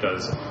matter what he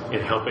does,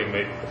 in helping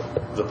make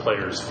the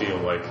players feel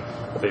like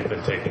they've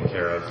been taken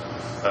care of.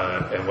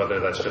 And whether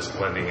that's just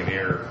lending an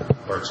ear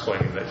or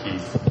explaining that he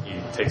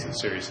takes it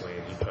seriously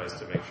and he tries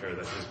to make sure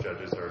that his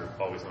judges are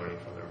always learning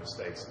from their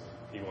mistakes.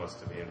 He wants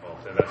to be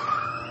involved. And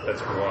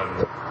that's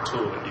one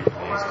tool that you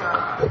can use to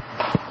help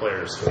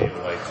players feel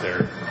like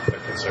their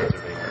concerns are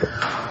being heard.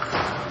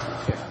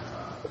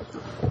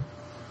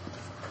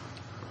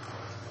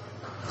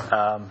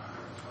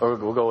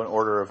 We'll go in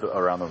order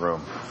around the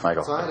room.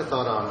 Michael. So I had a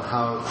thought on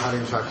how to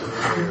interact with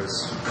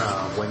players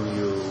when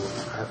you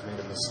have made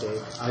a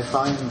mistake. I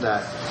find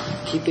that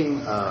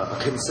keeping a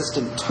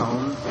consistent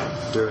tone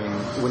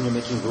when you're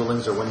making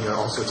rulings or when you're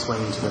also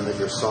explaining to them that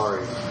you're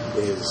sorry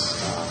is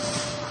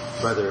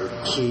rather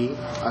key.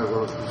 I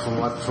wrote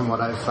from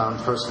what I've found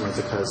personally,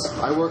 because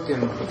I work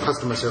in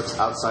customer service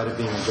outside of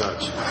being a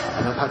judge,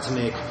 and I've had to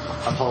make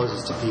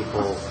apologies to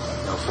people,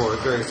 for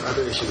various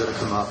other issues that have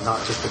come up,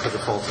 not just because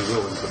of faulty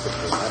rulings, but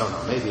because, I don't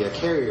know, maybe a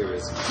carrier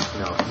is,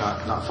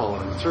 not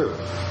following through.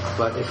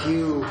 But if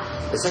you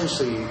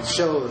essentially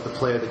show the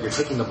player that you're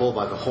taking the bull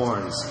by the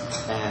horns,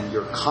 and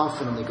you're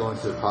confidently going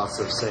through the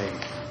process of saying,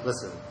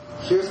 listen,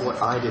 here's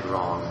what I did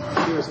wrong,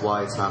 here's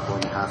why it's not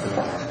going to happen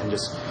again, and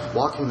just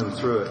walking them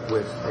through it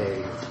with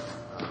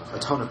a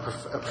tone of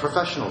a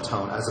professional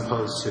tone, as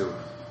opposed to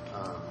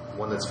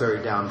one that's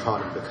very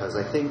downtrodden, because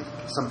I think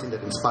something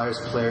that inspires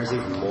players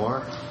even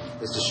more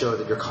is to show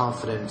that you're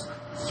confident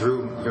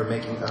through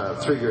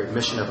your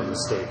admission of a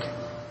mistake,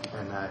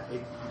 and that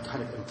it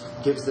kind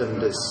of gives them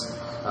this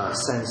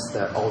sense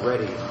that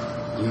already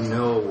you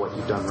know what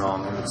you've done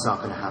wrong and it's not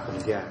going to happen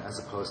again, as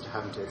opposed to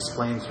having to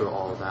explain through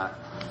all of that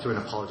through an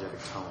apologetic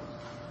tone.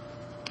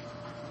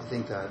 I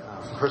think that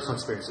from personal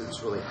experience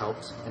it's really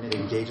helped, and it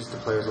engages the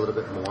players a little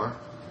bit more.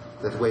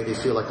 That way they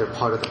feel like they're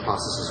part of the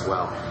process as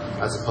well,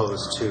 as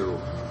opposed to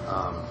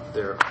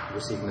they're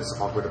receiving this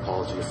awkward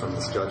apology from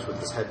this judge with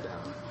his head down.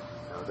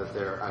 That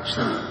they're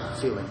actually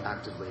feeling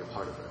actively a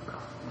part of it.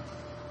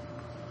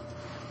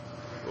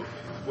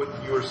 What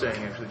you were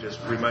saying actually just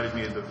reminded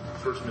me of the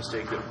first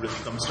mistake that really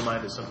comes to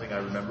mind as something I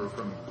remember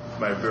from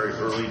my very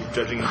early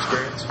judging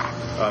experience,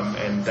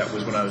 and that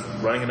was when I was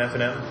running an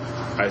F&M.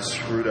 I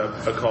screwed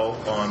up a call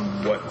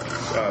on what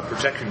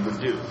protection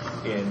would do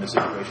in the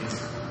situation,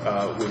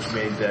 which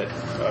made that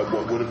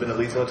what would have been a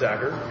lethal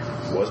attacker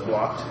was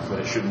blocked when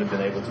it shouldn't have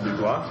been able to be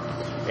blocked,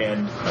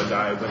 and a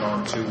guy went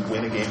on to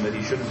win a game that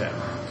he shouldn't have.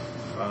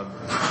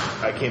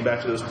 I came back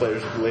to those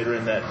players later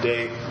in that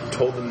day,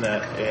 told them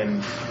that,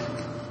 and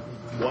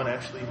one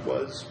actually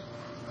was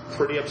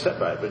pretty upset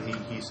by it, but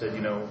he said,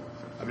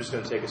 I'm just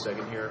going to take a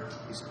second here.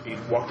 He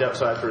walked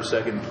outside for a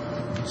second,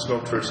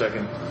 smoked for a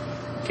second,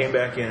 came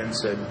back in and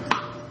said,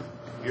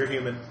 you're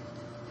human.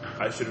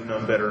 I should have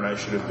known better, and I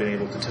should have been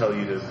able to tell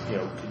you to,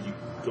 could you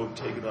go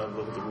take another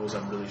look at the rules?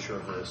 I'm really sure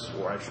of this,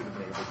 or I should have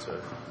been able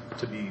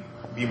to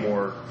be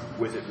more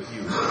with it with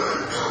you.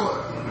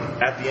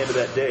 At the end of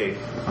that day,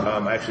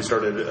 I actually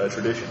started a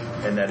tradition,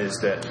 and that is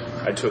that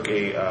I took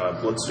a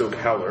Bloodstoke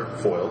Howler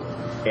foil,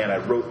 and I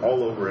wrote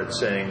all over it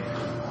saying,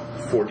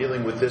 for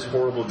dealing with this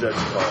horrible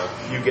judgment call,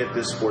 you get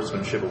this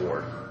sportsmanship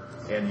award.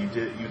 And you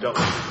dealt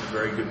with it in a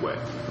very good way,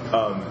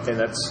 and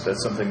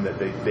that's something that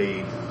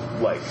they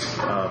liked.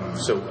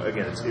 So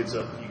again, it's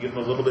you give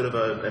them a little bit of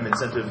an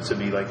incentive to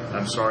be like,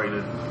 I'm sorry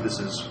that this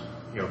is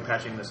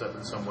patching this up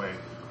in some way,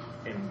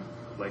 and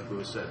like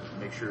Lewis said,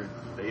 make sure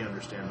they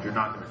understand you're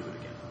not going to do it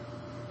again.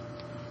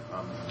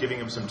 Giving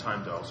them some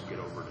time to also get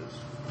over it is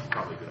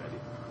probably a good idea.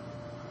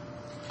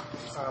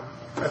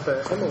 At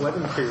the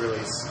M11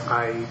 pre-release,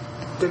 I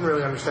didn't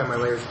really understand my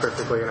layers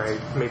perfectly, and I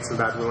made some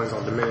bad rulings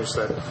on Diminish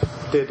that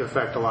did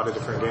affect a lot of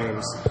different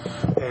games.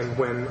 And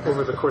when,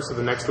 over the course of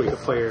the next week, a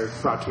player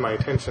brought to my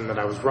attention that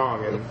I was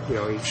wrong, and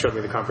he showed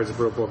me the comprehensive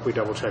rule book, we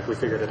double-checked, we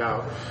figured it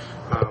out.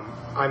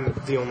 I'm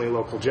the only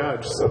local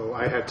judge, so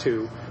I had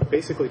to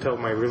basically tell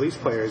my release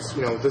players,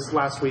 this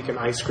last weekend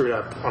I screwed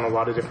up on a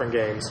lot of different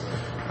games,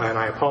 and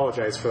I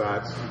apologize for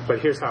that, but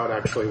here's how it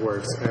actually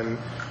works. And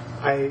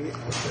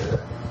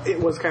it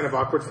was kind of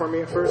awkward for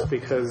me at first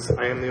because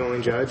I am the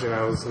only judge, and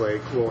I was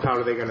like, well,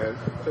 how's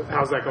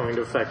that going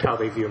to affect how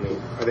they view me?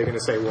 Are they going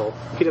to say, well,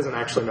 he doesn't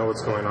actually know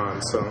what's going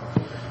on? So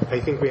I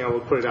think being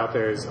able to put it out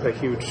there as a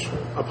huge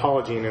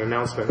apology and an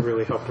announcement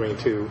really helped me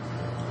to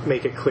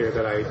make it clear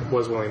that I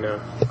was willing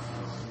to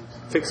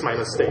fix my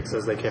mistakes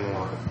as they came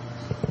along.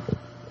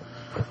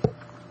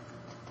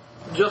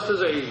 Just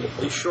as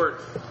a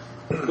short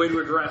way to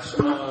address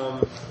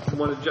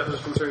one of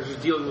Jeff's concerns is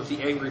dealing with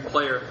the angry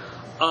player.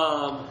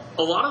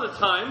 A lot of the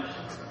time,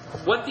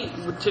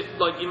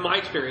 in my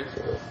experience,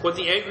 what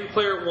the angry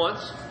player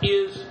wants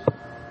is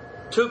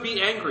to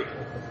be angry,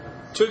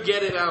 to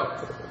get it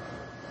out.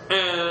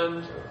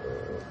 And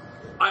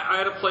I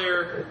had a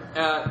player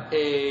at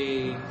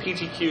a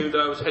PTQ that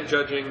I was head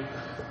judging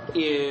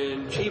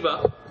in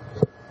Chiba.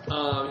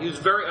 He was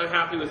very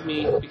unhappy with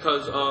me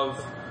because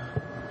of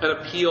an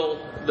appeal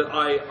that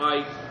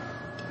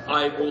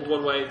I ruled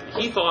one way.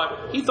 He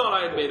thought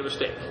I had made a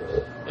mistake.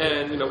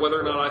 And, whether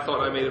or not I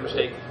thought I made a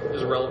mistake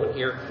is irrelevant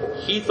here.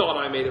 He thought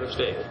I made a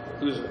mistake.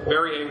 He was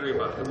very angry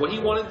about it. And what he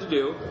wanted to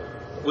do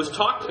was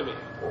talk to me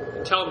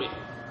and tell me,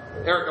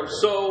 Eric,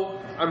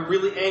 I'm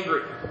really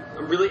angry.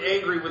 I'm really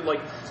angry with,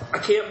 I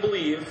can't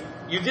believe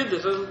you did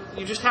this. And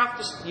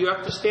you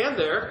have to stand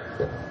there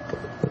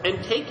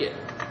and take it.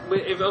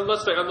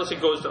 Unless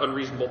it goes to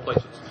unreasonable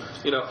places,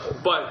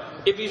 But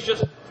if he's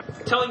just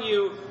telling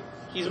you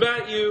he's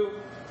mad at you,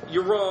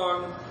 you're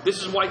wrong,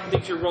 this is why he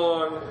thinks you're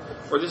wrong,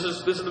 or this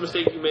is the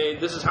mistake you made,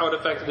 this is how it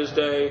affected his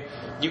day,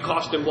 you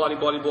cost him blah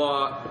blah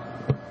blah,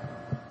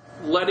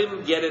 let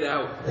him get it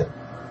out.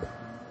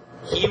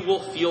 He will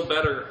feel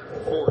better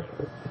for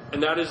it.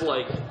 And that is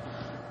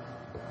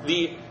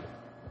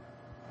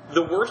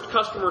the worst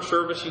customer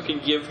service you can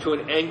give to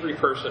an angry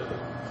person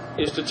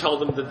is to tell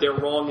them that they're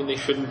wrong and they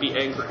shouldn't be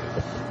angry,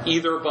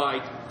 either by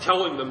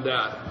telling them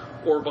that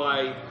or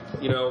by,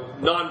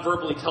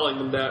 non-verbally telling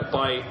them that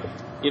by,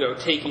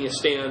 taking a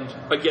stand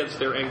against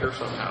their anger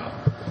somehow.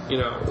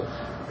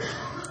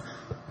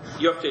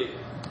 You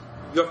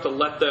have to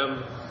let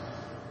them,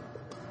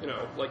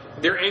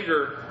 their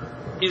anger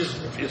is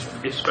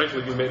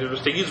especially if you made a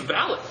mistake, is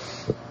valid.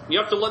 You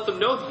have to let them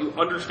know that you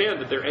understand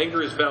that their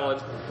anger is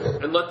valid,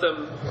 and let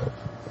them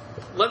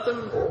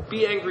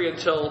be angry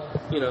until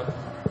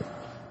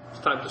it's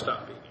time to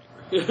stop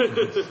being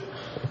angry.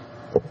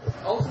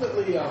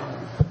 Ultimately,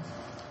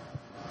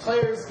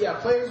 players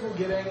will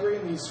get angry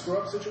in these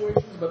screw-up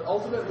situations, but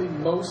ultimately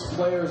most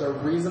players are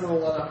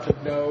reasonable enough to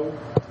know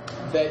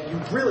that you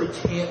really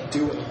can't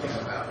do anything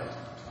about it.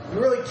 You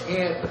really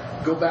can't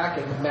go back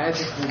and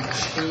magically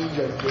change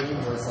a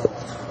game result,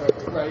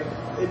 right?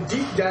 And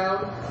deep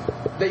down,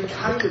 they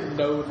kind of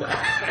know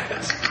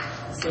that.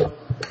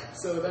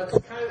 So that's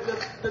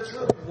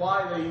really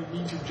why they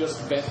need to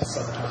just vent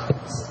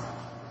sometimes.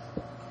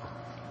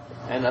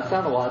 And I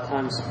found a lot of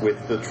times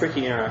with the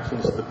tricky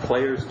interactions, the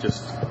players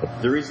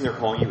the reason they're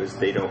calling you is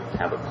they don't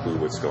have a clue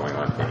what's going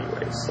on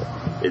anyways.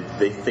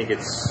 They think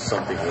it's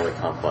something really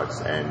complex,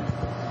 and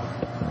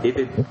if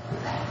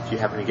you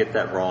happen to get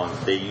that wrong,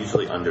 they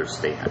usually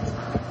understand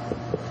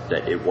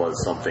that it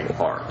was something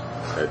hard,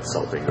 that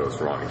something goes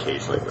wrong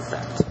occasionally with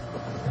that.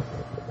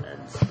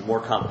 And the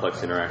more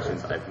complex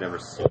interactions, I've never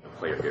seen a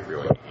player get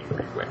really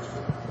angry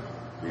with.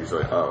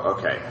 Usually, oh,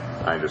 okay,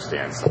 I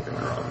understand something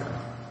went wrong there.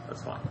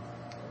 That's fine.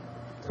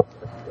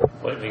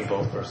 Lightning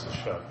bolt versus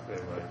shock.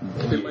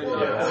 The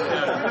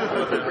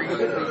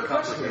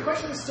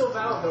question is still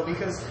valid though,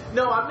 because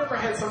I've never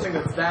had something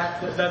that's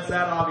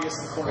that obvious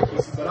in corner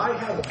cases, but I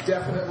have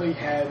definitely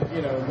had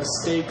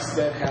mistakes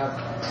that have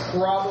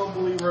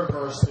probably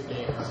reversed the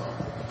game result,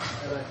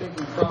 and I think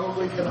we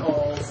probably can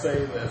all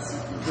say this.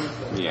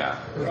 Yeah.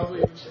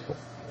 Probably.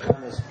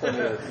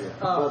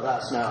 Well,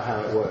 that's now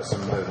how it works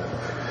in Moda.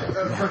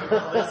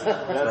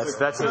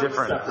 That's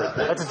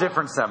a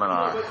different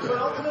seminar. But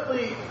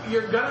ultimately,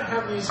 you're going to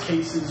have these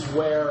cases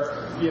where,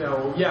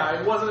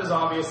 it wasn't as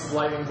obvious as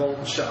lightning bolt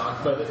and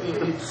shock, but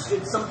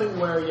it's something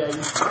where,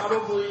 you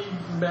probably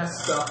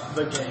messed up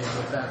the game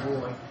with that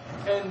ruling.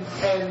 And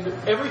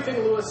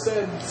everything Lewis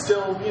said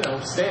still,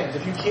 stands.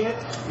 If you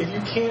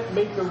can't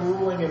make the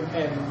ruling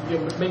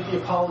and make the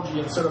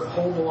apology and sort of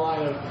hold the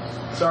line of,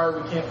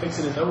 sorry, we can't fix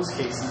it in those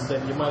cases,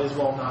 then you might as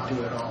well not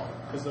do it at all,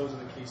 because those are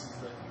the cases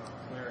that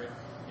where it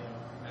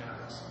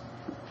matters.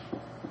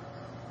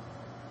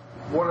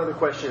 One other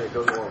question that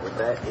goes along with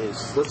that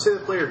is, let's say the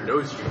player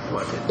knows you,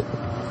 but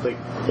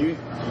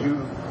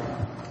you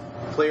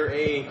player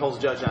A calls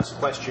the judge and asks a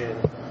question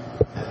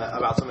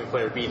about something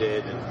player B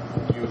did, and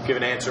you give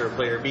an answer,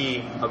 player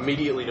B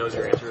immediately knows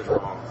your answer is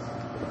wrong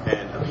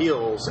and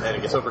appeals, and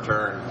it gets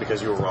overturned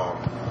because you were wrong.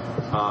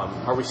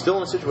 Are we still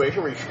in a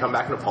situation where you should come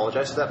back and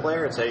apologize to that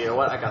player and say, you know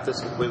what, I got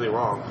this completely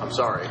wrong, I'm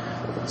sorry?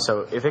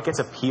 So if it gets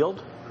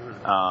appealed,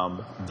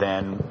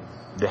 then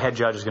the head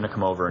judge is going to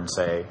come over and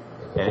say,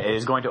 and it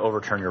is going to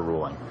overturn your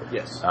ruling.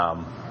 Yes.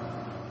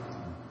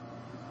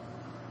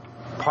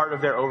 Part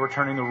of their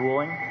overturning the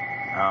ruling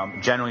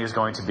generally is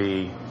going to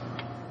be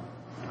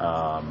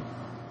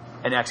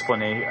an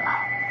explanation.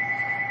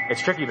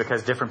 It's tricky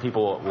because different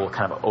people will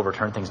kind of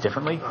overturn things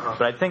differently,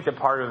 but I think that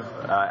part of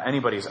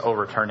anybody's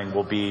overturning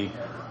will be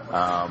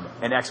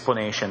an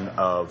explanation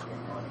of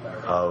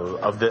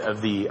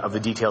the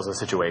details of the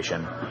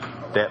situation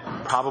that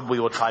probably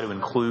will try to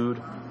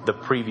include the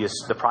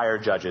prior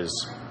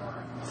judge's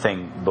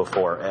thing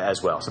before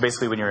as well. So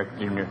basically, when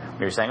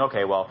you're saying,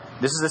 okay, well,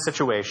 this is the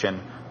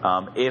situation.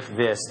 If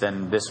this,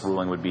 then this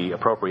ruling would be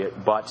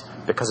appropriate. But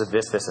because of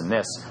this, and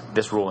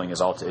this ruling is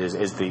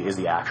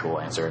the actual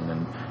answer, and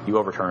then you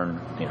overturn,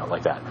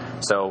 like that.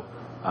 So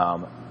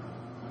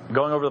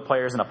going over the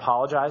players and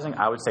apologizing,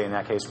 I would say in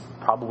that case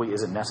probably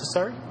isn't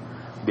necessary,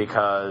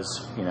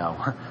 because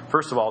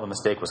first of all, the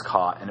mistake was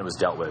caught and it was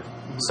dealt with.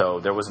 So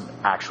there wasn't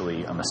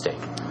actually a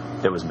mistake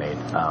that was made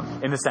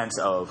in the sense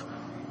of,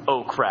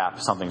 oh crap,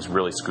 something's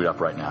really screwed up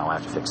right now, I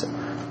have to fix it.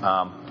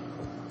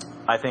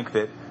 I think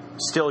that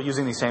still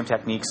using these same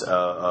techniques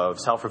of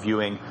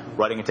self-reviewing,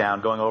 writing it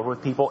down, going over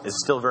with people is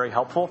still very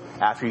helpful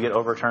after you get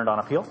overturned on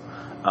appeal.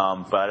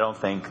 But I don't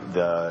think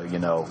the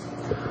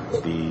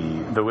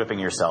whipping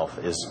yourself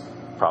is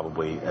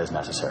probably as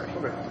necessary.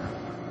 Okay.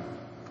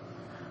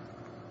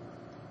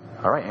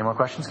 All right, any more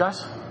questions,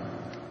 guys?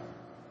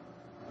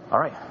 All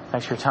right,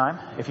 thanks for your time.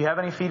 If you have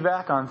any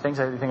feedback on things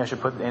that you think I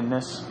should put in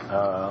this,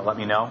 let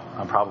me know.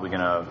 I'm probably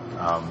going to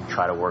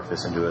try to work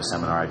this into a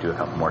seminar I do a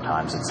couple more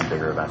times at some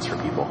bigger events for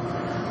people,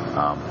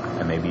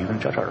 and maybe even a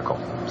judge article.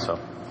 So,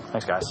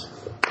 thanks, guys.